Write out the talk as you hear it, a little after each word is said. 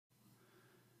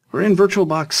We're in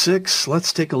VirtualBox 6.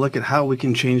 Let's take a look at how we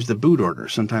can change the boot order.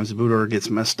 Sometimes the boot order gets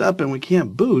messed up and we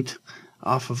can't boot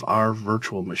off of our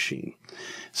virtual machine.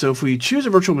 So if we choose a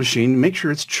virtual machine, make sure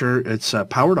it's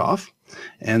powered off,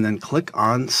 and then click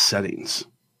on Settings.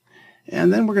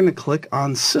 And then we're going to click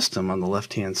on System on the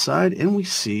left-hand side, and we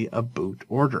see a boot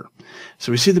order.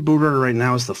 So we see the boot order right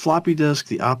now is the floppy disk,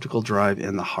 the optical drive,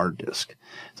 and the hard disk.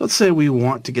 So let's say we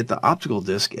want to get the optical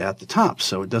disk at the top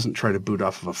so it doesn't try to boot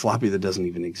off of a floppy that doesn't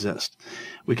even exist.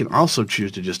 We can also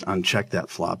choose to just uncheck that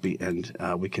floppy, and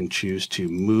we can choose to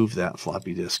move that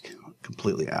floppy disk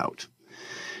completely out.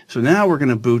 So now we're going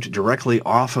to boot directly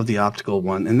off of the optical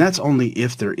one, and that's only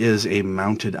if there is a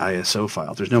mounted ISO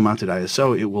file. If there's no mounted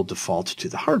ISO, it will default to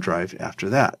the hard drive after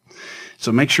that.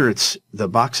 So make sure the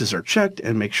boxes are checked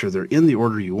and make sure they're in the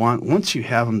order you want. Once you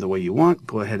have them the way you want,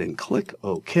 go ahead and click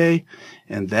OK,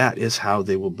 and that is how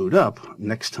they will boot up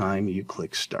next time you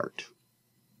click Start.